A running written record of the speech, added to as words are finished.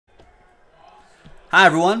Hi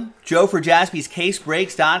everyone, Joe for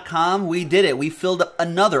JaspysCaseBreaks.com. We did it. We filled up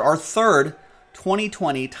our third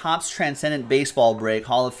 2020 Topps Transcendent Baseball Break,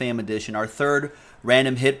 Hall of Fame edition, our third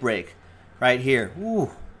random hit break right here. Ooh,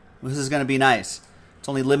 this is going to be nice. It's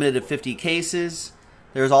only limited to 50 cases.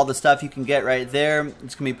 There's all the stuff you can get right there.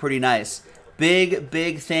 It's going to be pretty nice. Big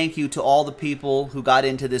thank you to all the people who got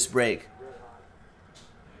into this break.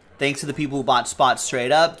 Thanks to the people who bought spots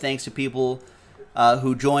straight up. Thanks to people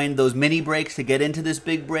who joined those mini breaks to get into this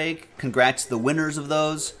big break. Congrats to the winners of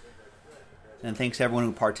those. And thanks to everyone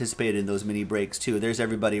who participated in those mini breaks too. There's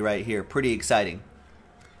everybody right here. Pretty exciting.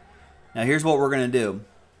 Now here's what we're going to do.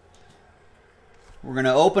 We're going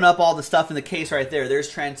to open up all the stuff in the case right there. There's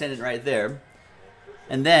Transcendent right there.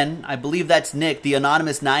 And then, I believe that's Nick, the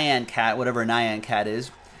anonymous Nyan Cat, whatever Nyan Cat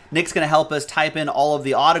is. Nick's going to help us type in all of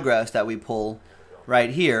the autographs that we pull right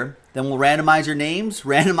here. Then we'll randomize your names,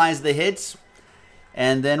 randomize the hits,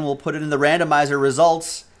 and then we'll put it in the randomizer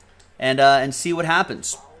results and see what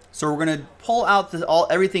happens. So we're going to pull out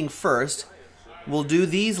everything first. We'll do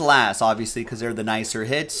these last, obviously, because they're the nicer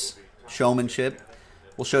hits, showmanship.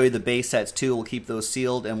 We'll show you the base sets too. We'll keep those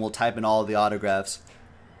sealed, and we'll type in all of the autographs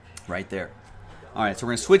right there. All right, so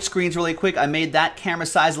we're going to switch screens really quick. I made that camera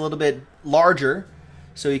size a little bit larger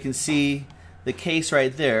so you can see the case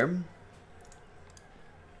right there.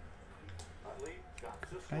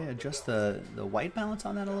 Can I adjust the white balance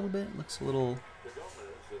on that a little bit? It looks a little...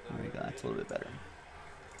 There we go. That's a little bit better.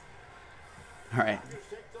 All right.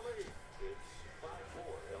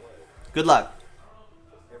 Good luck.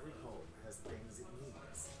 Every home has things it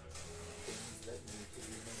needs. Things that need to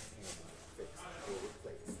be maintained, fixed, or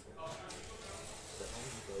replaced. The Home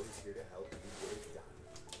Depot is here to help you get it done.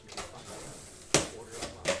 You can find them, order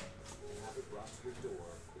online, and have it brought to your door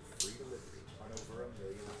with free delivery on over 1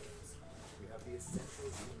 million items. We have the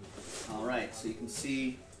essentials you need. All right, so you can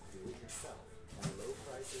see Do it yourself at low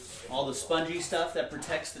prices. all the spongy stuff that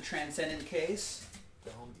protects the Transcendent case.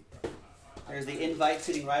 The Home Depot. There's the invite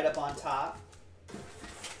sitting right up on top.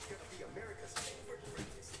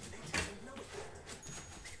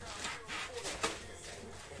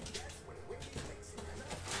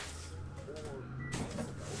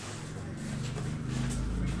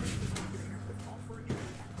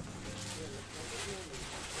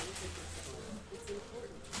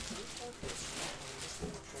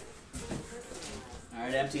 All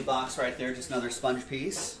right, empty box right there, just another sponge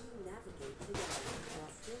piece.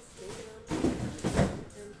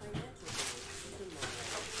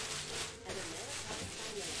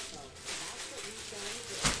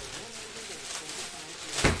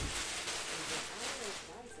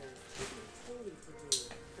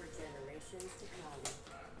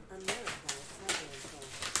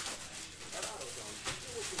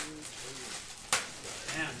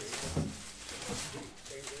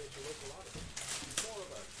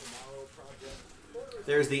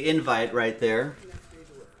 There's the invite right there.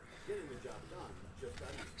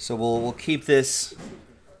 So we'll keep this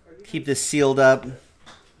sealed up.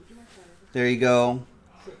 There you go.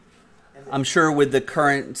 I'm sure with the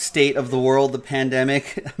current state of the world, the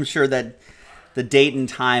pandemic, I'm sure that the date and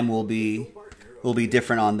time will be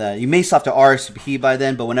different on that. You may still have to RSVP by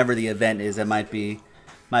then, but whenever the event is, it might be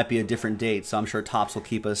a different date. So I'm sure Topps will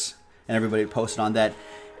keep us and everybody posted on that.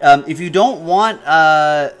 If you don't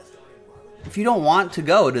want to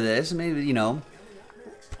go to this, maybe, you know,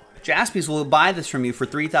 Jaspys will buy this from you for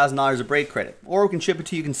 $3,000 of break credit. Or we can ship it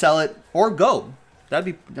to you, you can sell it, or go. That'd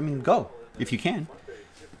be, I mean, go, if you can.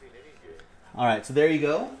 All right, so there you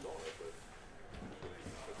go.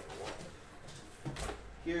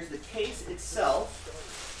 Here's the case itself.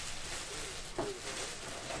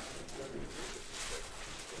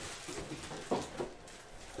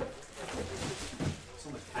 So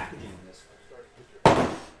much packaging in this.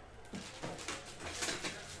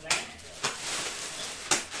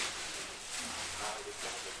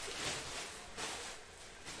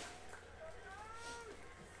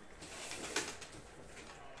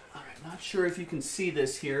 Not sure if you can see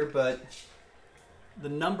this here, but the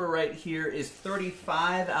number right here is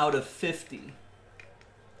 35 out of 50.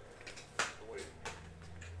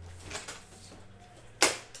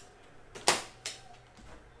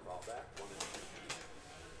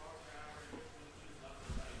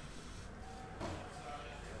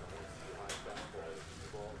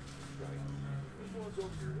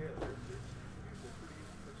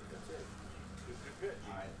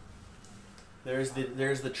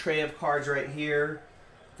 There's the tray of cards right here,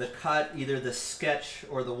 the cut, either the sketch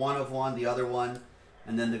or the one of one, the other one,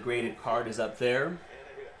 and then the graded card is up there.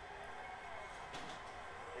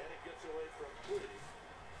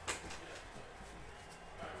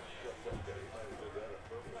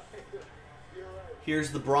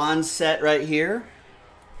 Here's the bronze set right here.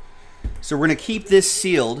 So we're going to keep this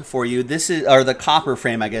sealed for you. This is, or the copper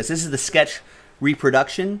frame, I guess. This is the sketch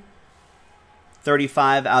reproduction.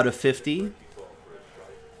 35 out of 50.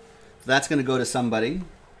 That's going to go to somebody.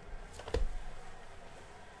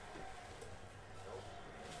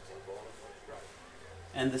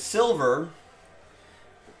 And the silver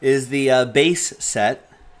is the base set.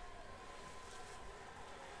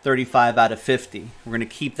 35 out of 50. We're going to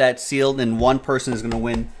keep that sealed, and one person is going to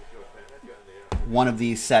win one of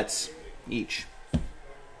these sets each.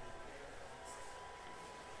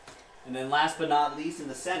 And then last but not least, in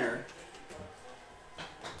the center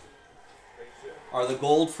are the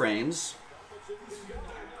gold frames.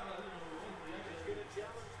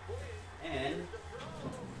 And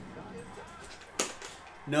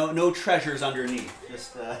no treasures underneath.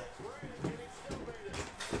 Just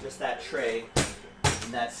that tray,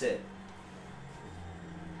 and that's it.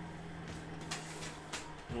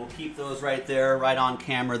 And we'll keep those right there, right on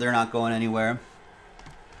camera. They're not going anywhere.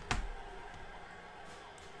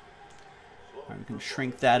 All right, we can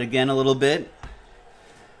shrink that again a little bit.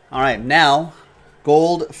 All right, now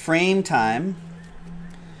gold frame time.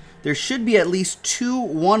 There should be at least 2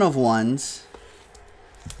 one-of-ones.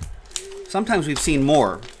 Sometimes we've seen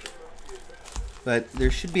more, but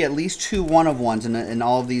there should be at least 2 one-of-ones in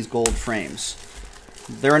all of these gold frames.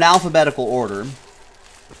 They're in alphabetical order.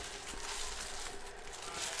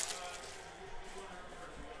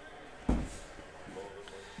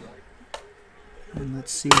 And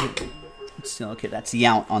let's see. Okay, that's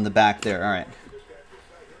Yount on the back there. All right.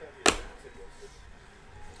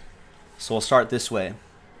 So we'll start this way.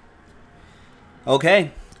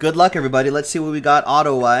 Okay, good luck, everybody. Let's see what we got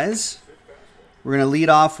auto-wise. We're going to lead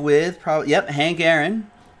off with, Hank Aaron.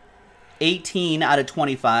 18 out of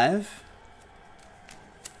 25.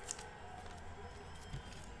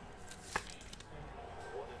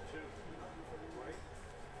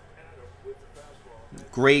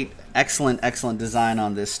 Great, excellent design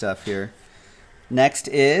on this stuff here. Next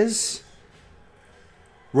is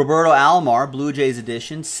Roberto Alomar, Blue Jays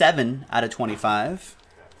edition, 7 out of 25.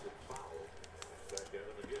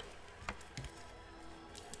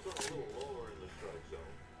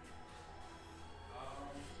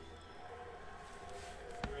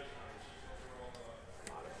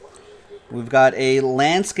 We've got a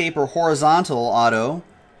landscaper horizontal auto,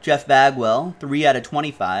 Jeff Bagwell, 3 out of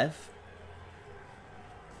 25.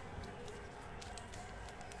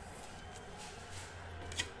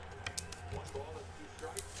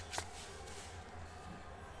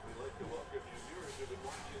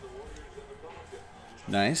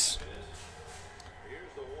 Nice.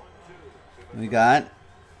 We got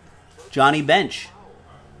Johnny Bench,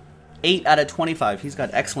 8 out of 25. He's got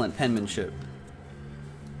excellent penmanship.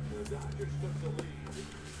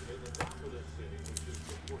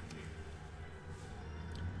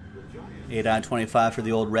 Eight out of 25 for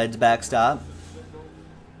the old Reds backstop.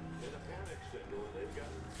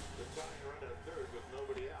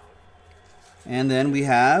 And then we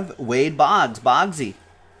have Wade Boggs, Boggsy,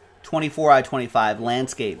 24 out of 25,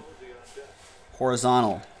 landscape,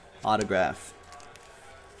 horizontal autograph.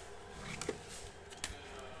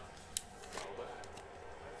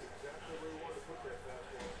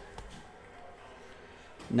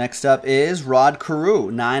 Next up is Rod Carew,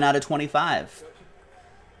 9 out of 25.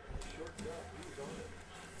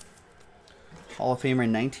 Hall of Famer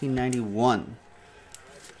in 1991.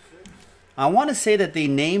 I want to say that they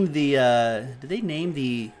named the, did they name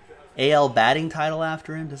the AL batting title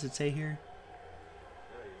after him? Does it say here?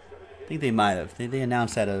 I think they might have. They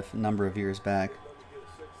announced that a number of years back.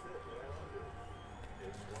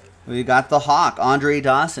 We got the Hawk, Andre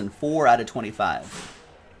Dawson, 4 out of 25.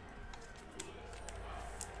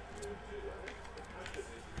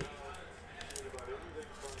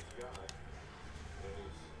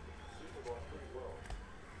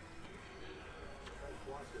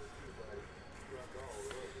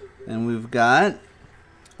 And we've got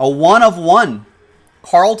a 1-of-1,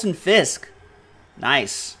 Carlton Fisk.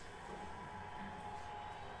 Nice.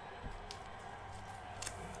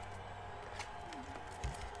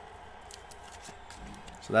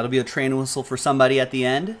 So that'll be a train whistle for somebody at the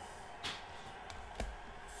end.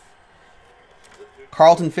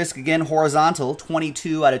 Carlton Fisk again, horizontal,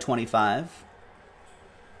 22 out of 25.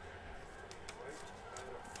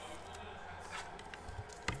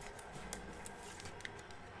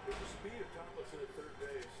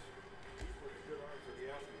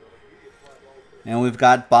 And we've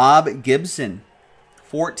got Bob Gibson,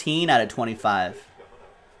 14 out of 25.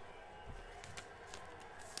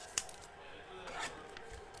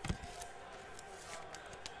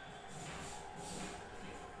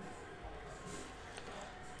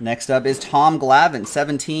 Next up is Tom Glavine,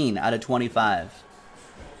 17 out of 25.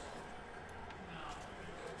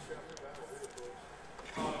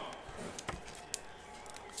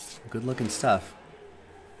 Good looking stuff.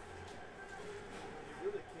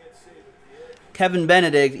 Kevin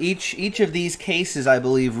Benedict, each of these cases, I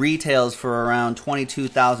believe, retails for around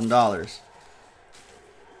 $22,000.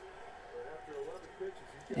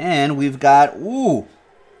 And we've got,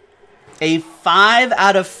 a 5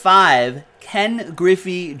 out of 5 Ken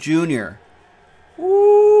Griffey Jr.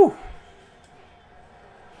 Woo!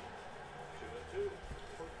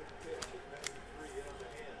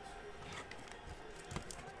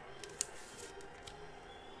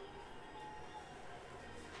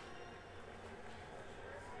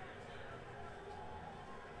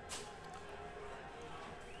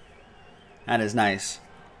 That is nice.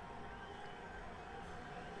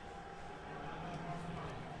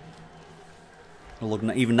 It'll look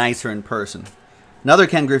even nicer in person. Another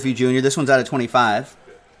Ken Griffey Jr. This one's out of 25.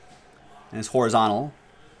 And it's horizontal.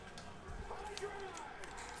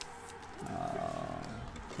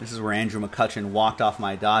 This is where Andrew McCutchen walked off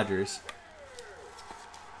my Dodgers.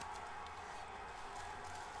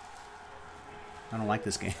 I don't like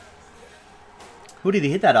this game. Who did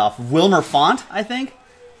he hit that off? Wilmer Font, I think?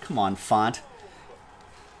 Come on, Font.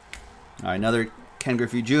 All right, another Ken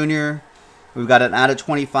Griffey Jr. We've got an out of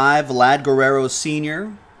 25, Vlad Guerrero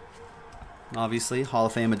Sr. Obviously, Hall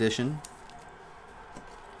of Fame edition.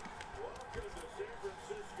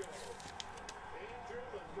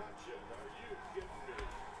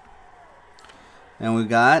 And we've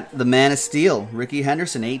got the Man of Steel, Ricky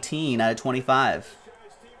Henderson, 18 out of 25.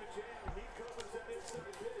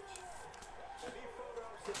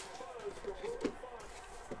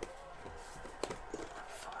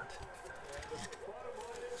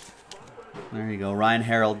 There you go. Ryan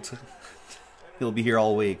Harold, he'll be here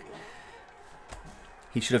all week.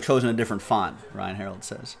 He should have chosen a different font, Ryan Harold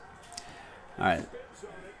says. All right.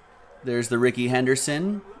 There's the Ricky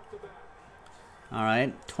Henderson. All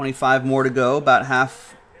right. 25 more to go. About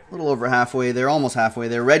half, a little over halfway there. Almost halfway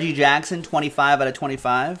there. Reggie Jackson, 25 out of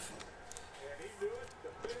 25.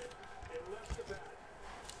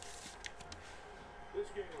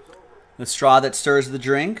 The straw that stirs the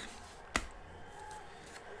drink.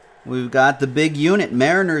 We've got the Big Unit,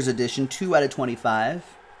 Mariners edition, 2 out of 25.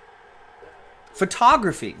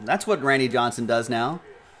 Photography. That's what Randy Johnson does now.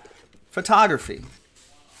 Photography.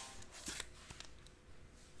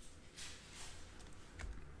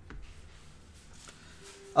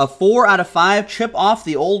 A 4 out of 5 chip off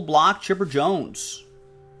the old block, Chipper Jones.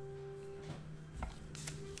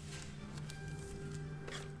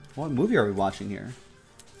 What movie are we watching here?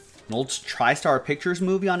 An old TriStar Pictures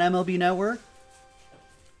movie on MLB Network?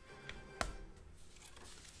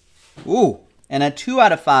 Ooh, and a 2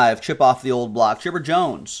 out of 5 chip off the old block. Chipper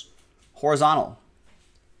Jones. Horizontal.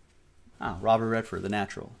 Ah, Robert Redford, the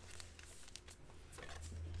natural.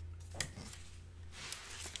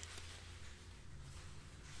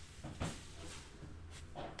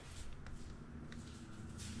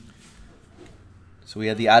 So we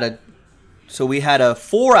had a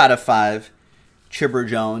 4 out of 5 Chipper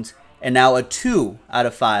Jones, and now a 2 out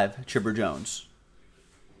of 5 Chipper Jones.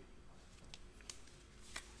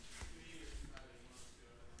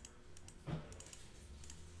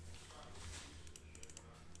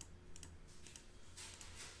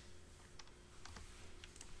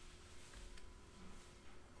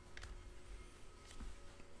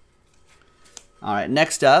 All right,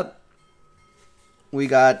 next up, we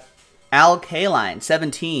got Al Kaline,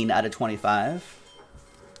 17 out of 25.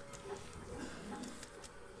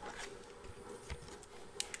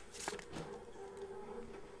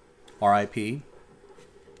 R.I.P.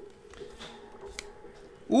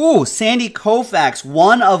 Ooh, Sandy Koufax,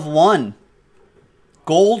 1 of 1.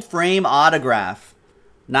 Gold frame autograph.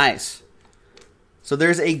 Nice. So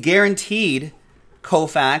there's a guaranteed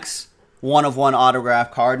Koufax 1 of 1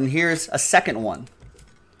 autograph card, and here's a second one.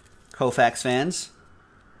 Koufax fans.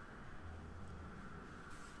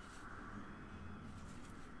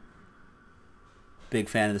 Big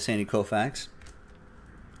fan of the Sandy Koufax.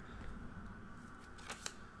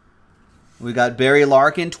 We got Barry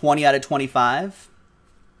Larkin, 20 out of 25.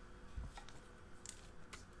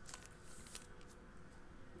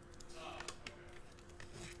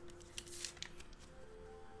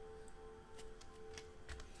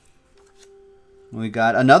 We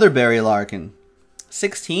got another Barry Larkin,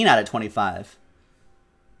 16 out of 25.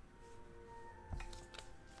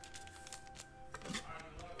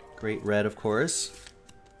 Great red, of course.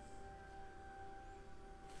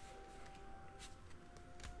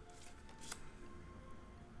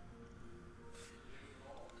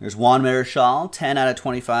 There's Juan Marichal, 10 out of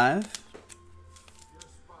 25.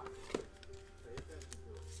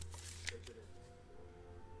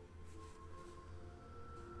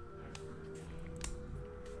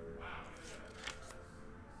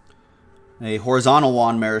 A horizontal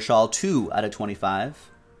Juan Marichal, 2 out of 25.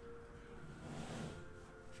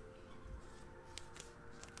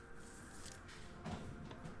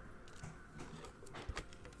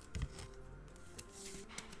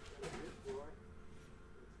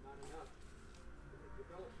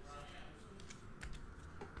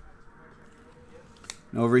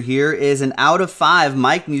 And over here is an out of 5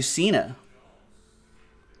 Mike Mussina.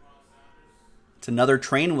 It's another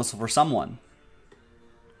train whistle for someone.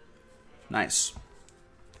 Nice.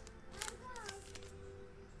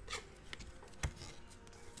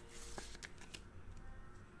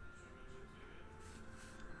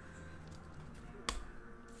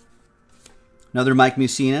 Another Mike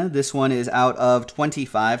Mussina. This one is out of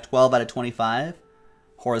 25, 12 out of 25.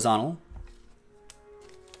 Horizontal.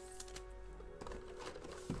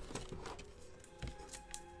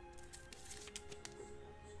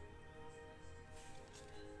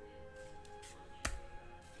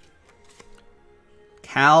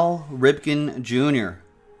 Cal Ripken Jr.,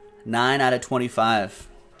 9 out of 25.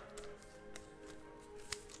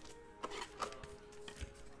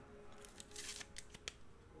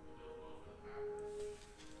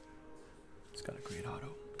 It's got a great auto.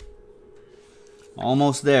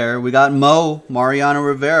 Almost there. We got Mariano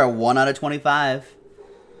Rivera, 1 out of 25.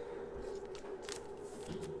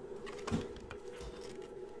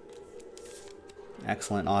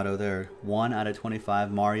 Excellent auto there. 1 out of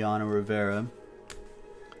 25, Mariano Rivera.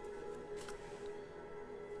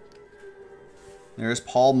 There's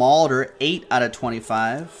Paul Molitor, 8 out of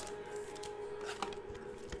 25.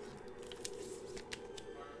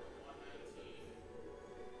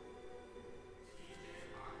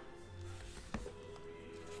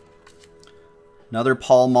 Another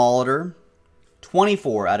Paul Molitor,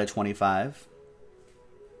 24 out of 25.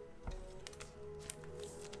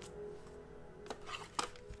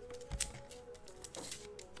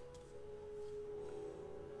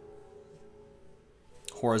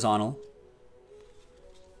 Horizontal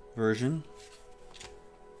version.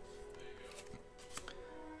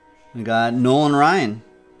 We got Nolan Ryan,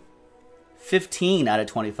 15 out of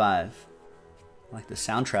 25. I like the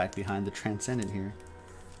soundtrack behind the Transcendent here.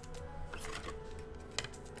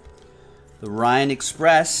 The Ryan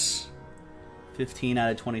Express, 15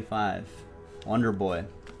 out of 25. Wonder Boy.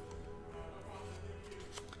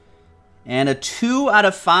 And a 2 out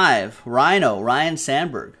of 5, Ryan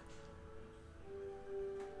Sandberg.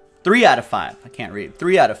 3 out of 5. I can't read.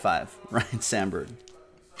 3 out of 5. Ryan Sandberg.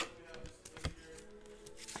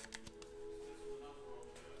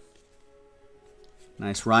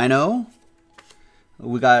 Nice Rhino.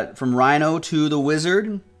 We got from Rhino to the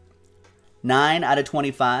Wizard. 9 out of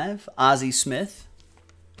 25. Ozzie Smith.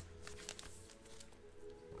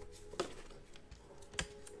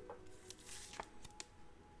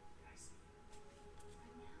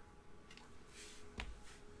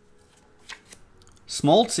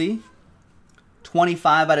 Smoltzy,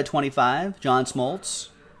 25 out of 25, John Smoltz.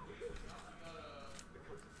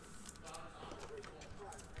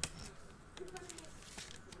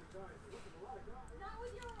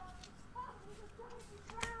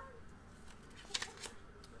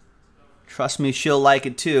 Trust me, she'll like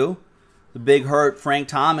it too. The Big Hurt, Frank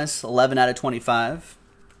Thomas, 11 out of 25.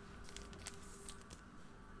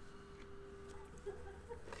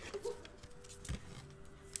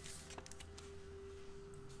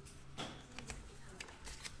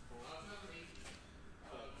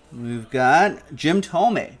 We've got Jim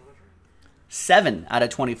Thome, 7 out of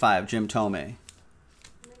 25, Jim Thome.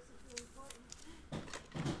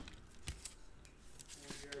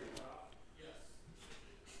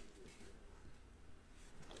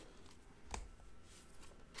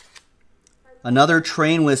 Another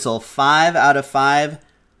train whistle, 5 out of 5,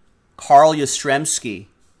 Carl Yastrzemski.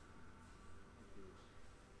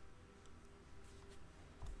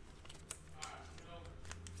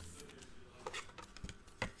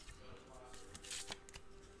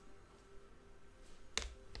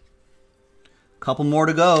 Couple more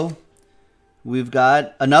to go. We've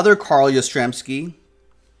got another Carl Yastrzemski.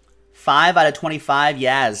 5 out of 25,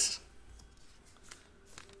 Yaz.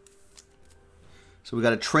 So we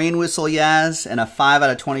got a train whistle Yaz and a 5 out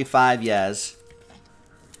of 25 Yaz.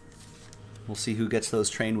 We'll see who gets those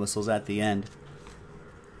train whistles at the end.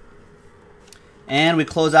 And we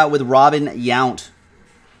close out with Robin Yount.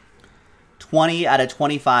 20 out of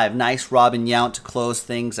 25. Nice Robin Yount to close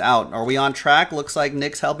things out. Are we on track? Looks like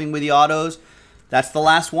Nick's helping with the autos. That's the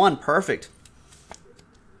last one. Perfect.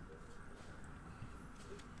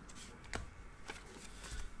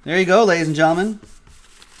 There you go, ladies and gentlemen.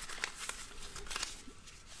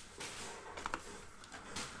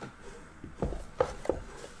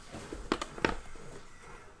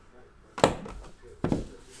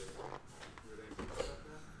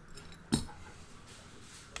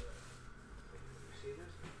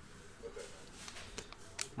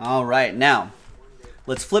 All right, now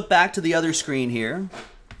let's flip back to the other screen here.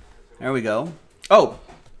 There we go. Oh,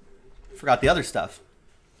 forgot the other stuff.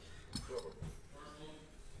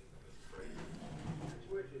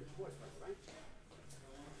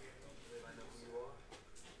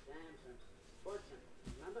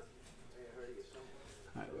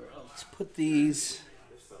 All right, let's put these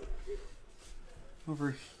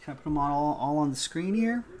over. Can I put them all on the screen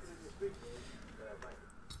here?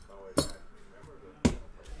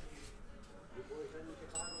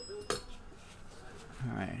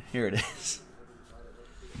 All right, here it is.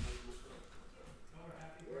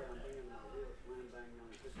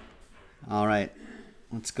 All right,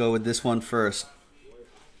 let's go with this one first.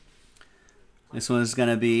 This one is going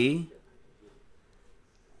to be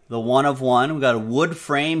the 1 of 1. We've got a wood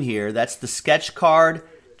frame here. That's the sketch card,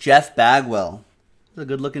 Jeff Bagwell. It's a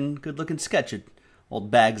good looking sketch, old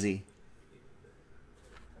Bagsy.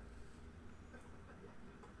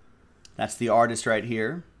 That's the artist right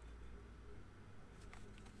here.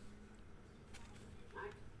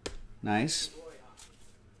 Nice.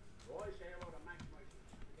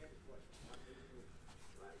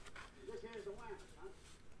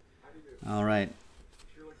 All right.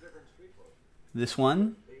 This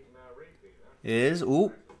one is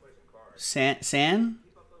Sandy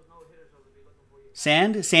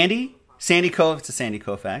Koufax. It's a Sandy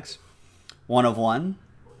Koufax. 1 of 1.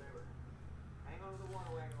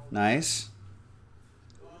 Nice.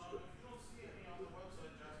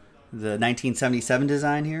 The 1977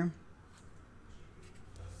 design here.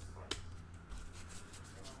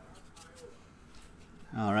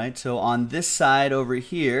 All right, so on this side over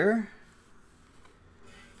here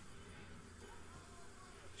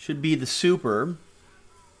should be the Super.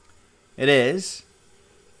 It is.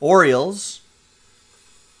 Orioles.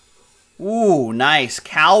 Ooh, nice.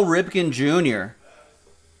 Cal Ripken Jr.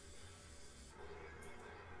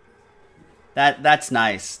 That's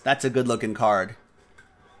nice. That's a good looking card.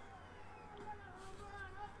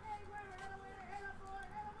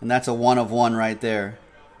 And that's a 1 of 1 right there.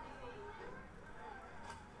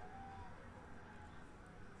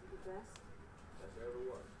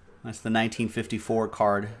 That's the 1954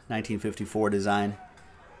 card, 1954 design.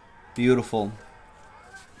 Beautiful.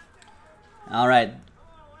 All right.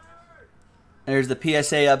 There's the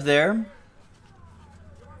PSA up there.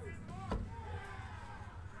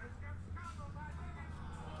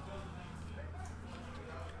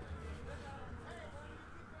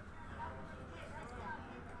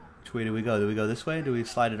 Which way do we go? Do we go this way? Do we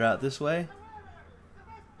slide it out this way?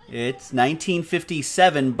 It's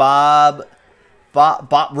 1957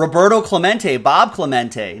 Roberto Clemente, Bob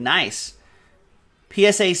Clemente. Nice.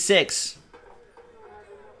 PSA 6.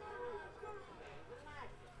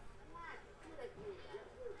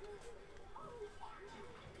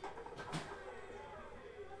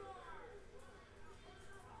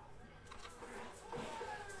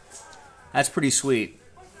 That's pretty sweet.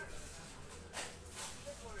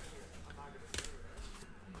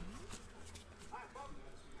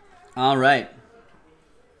 All right.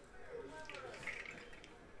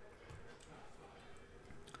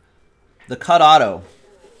 The cut auto.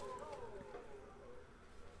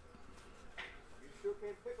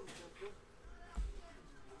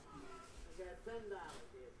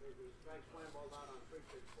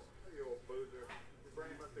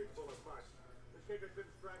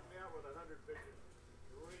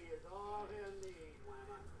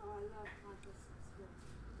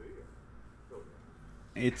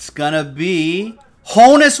 It's gonna be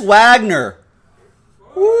HONUS Wagner.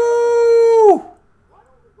 Woo!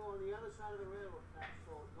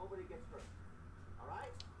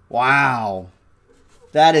 Wow,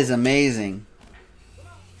 that is amazing.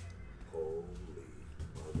 Holy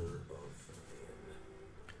mother of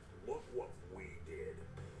look what we did.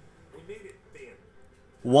 We made it thin.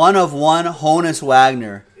 1 of 1 HONUS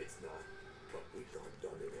Wagner. It's not, but we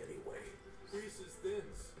done it anyway. Reese's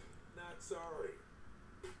Thins, not sorry.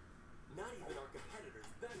 Not even our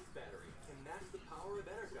competitor's best battery can match the power of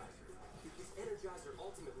Energizer. Because Energizer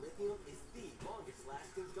Ultimate Lithium is the longest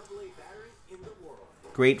lasting AA battery in the world.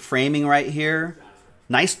 Great framing right here.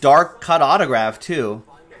 Nice dark cut autograph too.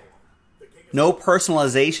 No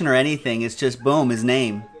personalization or anything. It's just boom, his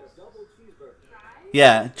name.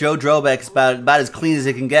 Yeah, Joe Drobek's about as clean as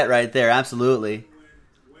it can get right there. Absolutely. Good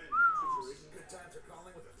times are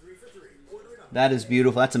calling with a 3 for 3. Order it on That is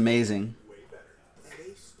beautiful. That's amazing. At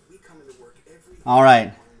Ace, we come into work every day All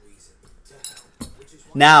right. for one reason, to help, which is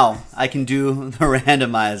why Now I can do the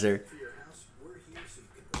randomizer. for your house, we're here so you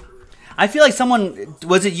can order it. I feel like someone,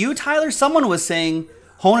 was it you, Tyler? Someone was saying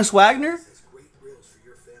Honus Wagner? Has great grills for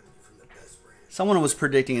your family from the best brands. Someone was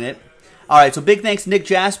predicting it. All right, so big thanks to Nick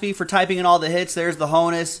Jaspy for typing in all the hits. There's the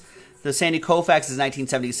Honus. The Sandy Koufax is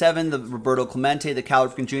 1977. The Roberto Clemente, the Cal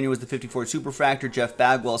Ripken Jr. was the 54 Superfractor. Jeff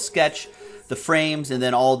Bagwell sketch, the frames, and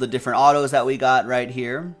then all the different autos that we got right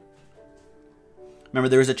here. Remember,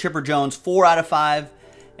 there was a Chipper Jones 4 out of 5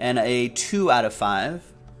 and a 2 out of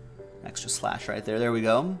 5. Extra slash right there. There we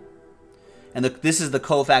go. And this is the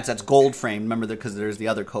Koufax that's gold framed. Remember, because there's the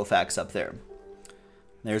other Koufax up there.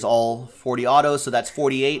 There's all 40 autos, so that's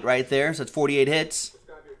 48 right there. So it's 48 hits.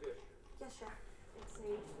 Yes, chef.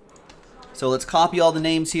 It's So let's copy all the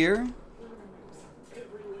names here.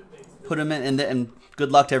 Put them in, and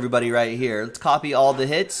good luck to everybody right here. Let's copy all the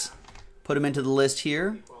hits. Put them into the list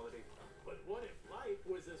here. But what if life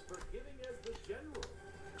was as forgiving as the general?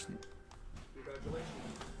 Congratulations.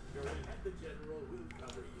 You're ahead, the general will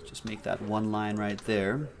cover you. Just make that one line right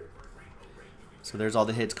there. So there's all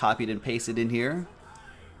the hits copied and pasted in here.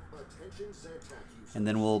 And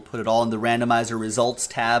then we'll put it all in the randomizer results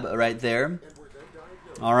tab right there.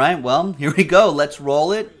 All right, well, here we go. Let's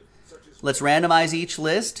roll it. Let's randomize each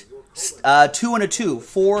list. 2 and a 2,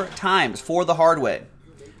 4 times for the hard way.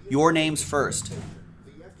 Your names first.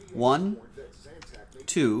 1,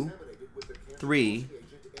 2, 3,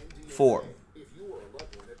 4.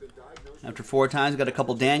 After 4 times, got a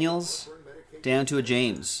couple Daniels, down to a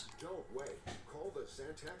James.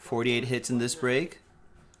 48 hits in this break.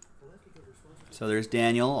 So there's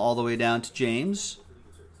Daniel all the way down to James.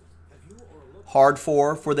 Hard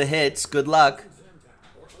 4 for the hits. Good luck.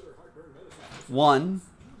 1,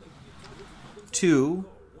 2,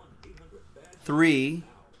 3,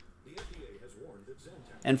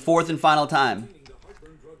 and 4th and final time.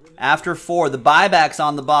 After 4, the buyback's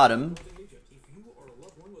on the bottom.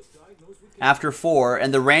 After 4,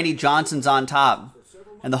 and the Randy Johnson's on top.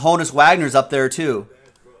 And the Honus Wagner's up there too.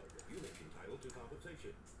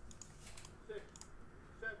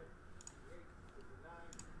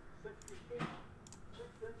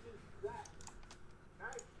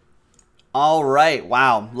 All right,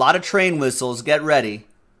 wow. A lot of train whistles. Get ready.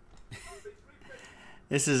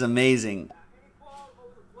 This is amazing.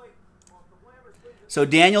 So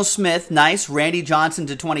Daniel Smith, nice. Randy Johnson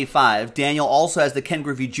to 25. Daniel also has the Ken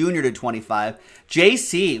Griffey Jr. to 25.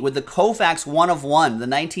 JC with the Koufax 1 of 1, the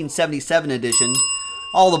 1977 edition.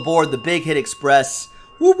 All aboard the Big Hit Express.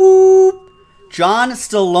 Whoop whoop. John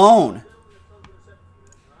Stallone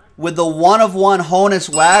with the 1 of 1 Honus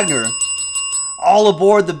Wagner. All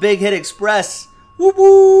aboard the Big Hit Express. Whoop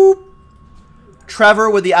whoop. Trevor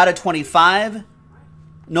with the out of 25.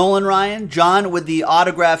 Nolan Ryan. John with the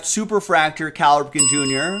autographed Superfractor Cal Ripken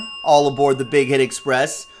Jr. All aboard the Big Hit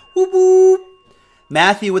Express. Whoop whoop.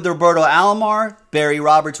 Matthew with the Roberto Alomar. Barry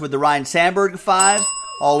Roberts with the Ryan Sandberg 5.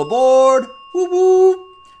 All aboard. Whoop whoop.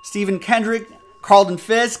 Stephen Kendrick. Carlton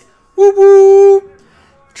Fisk. Whoop whoop.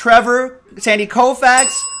 Trevor. Sandy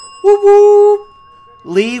Koufax. Whoop whoop.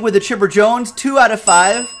 Lee with the Chipper Jones, 2 out of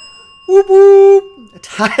 5. Whoop whoop.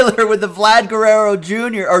 Tyler with the Vlad Guerrero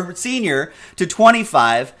Jr. or Sr. to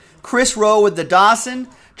 25. Chris Rowe with the Dawson.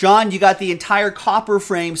 John, you got the entire copper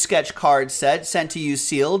frame sketch card set sent to you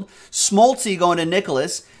sealed. Smoltzy going to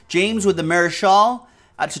Nicholas. James with the Marichal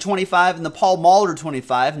to 25 and the Paul Mahler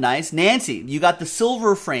 25. Nice. Nancy, you got the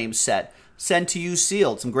silver frame set sent to you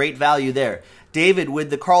sealed. Some great value there. David with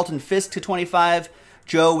the Carlton Fisk to 25.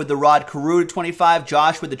 Joe with the Rod Carew to 25.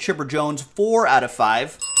 Josh with the Chipper Jones 4 out of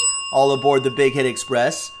 5. All aboard the Big Hit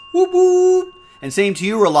Express. Whoop whoop. And same to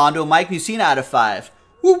you, Rolando. Mike Mussina out of 5.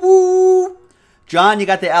 Whoop whoop. John, you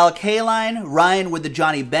got the Al Kaline. Ryan with the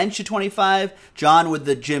Johnny Bench to 25. John with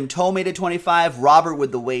the Jim Tomei to 25. Robert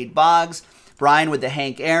with the Wade Boggs. Brian with the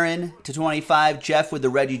Hank Aaron to 25. Jeff with the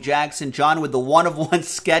Reggie Jackson. John with the 1 of 1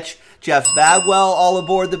 sketch. Jeff Bagwell all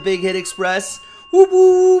aboard the Big Hit Express. Whoop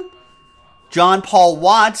whoop. John Paul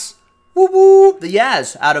Watts, whoop whoop, the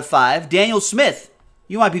Yaz out of 5. Daniel Smith,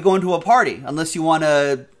 you might be going to a party, unless you want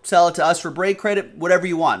to sell it to us for break credit, whatever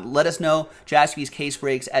you want. Let us know,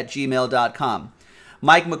 jaspyscasebreaks@gmail.com.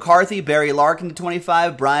 Mike McCarthy, Barry Larkin to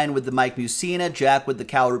 25. Brian with the Mike Mussina. Jack with the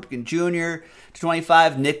Cal Ripken Jr. to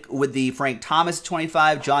 25. Nick with the Frank Thomas to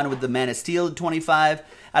 25. John with the Man of Steel to 25.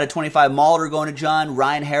 Out of 25, Mahler going to John.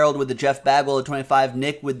 Ryan Harold with the Jeff Bagwell to 25.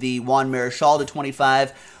 Nick with the Juan Marichal to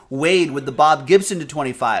 25. Wade with the Bob Gibson to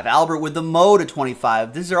 25. Albert with the Mo to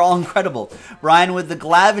 25. These are all incredible. Brian with the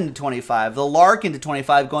Glavin to 25. The Larkin to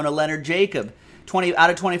 25 going to Leonard Jacob. 20 out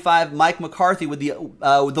of 25, Mike McCarthy with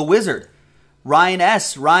the Wizard. Ryan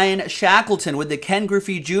S. Ryan Shackleton with the Ken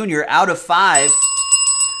Griffey Jr. out of 5.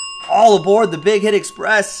 All aboard the Big Hit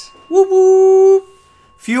Express. Woo woo.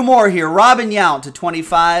 Few more here. Robin Yount to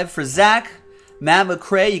 25 for Zach. Matt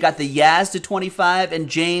McCray, you got the Yaz to 25. And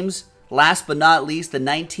James, last but not least, the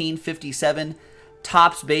 1957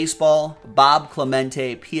 Topps Baseball Bob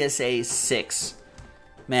Clemente PSA 6.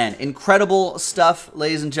 Man, incredible stuff,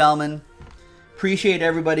 ladies and gentlemen. Appreciate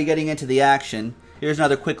everybody getting into the action. Here's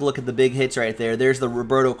another quick look at the big hits right there. There's the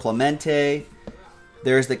Roberto Clemente.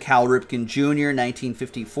 There's the Cal Ripken Jr.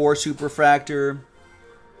 1954 Superfractor.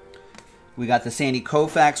 We got the Sandy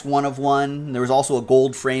Koufax 1 of 1. There was also a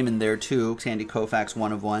gold frame in there too. Sandy Koufax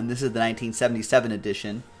 1 of 1. This is the 1977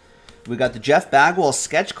 edition. We got the Jeff Bagwell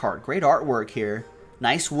sketch card. Great artwork here.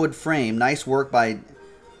 Nice wood frame. Nice work by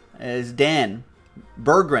Dan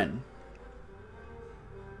Berggren.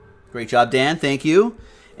 Great job, Dan. Thank you.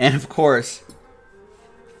 And of course,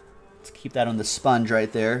 let's keep that on the sponge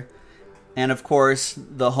right there. And of course,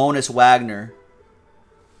 the HONUS Wagner.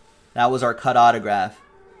 That was our cut autograph.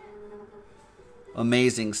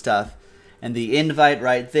 Amazing stuff. And the invite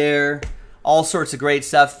right there. All sorts of great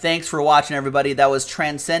stuff. Thanks for watching, everybody. That was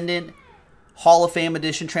Transcendent Hall of Fame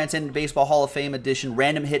Edition, Transcendent Baseball Hall of Fame Edition,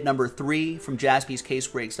 random hit number 3 from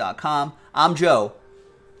jaspyscasebreaks.com. I'm Joe,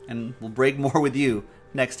 and we'll break more with you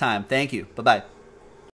next time. Thank you. Bye-bye.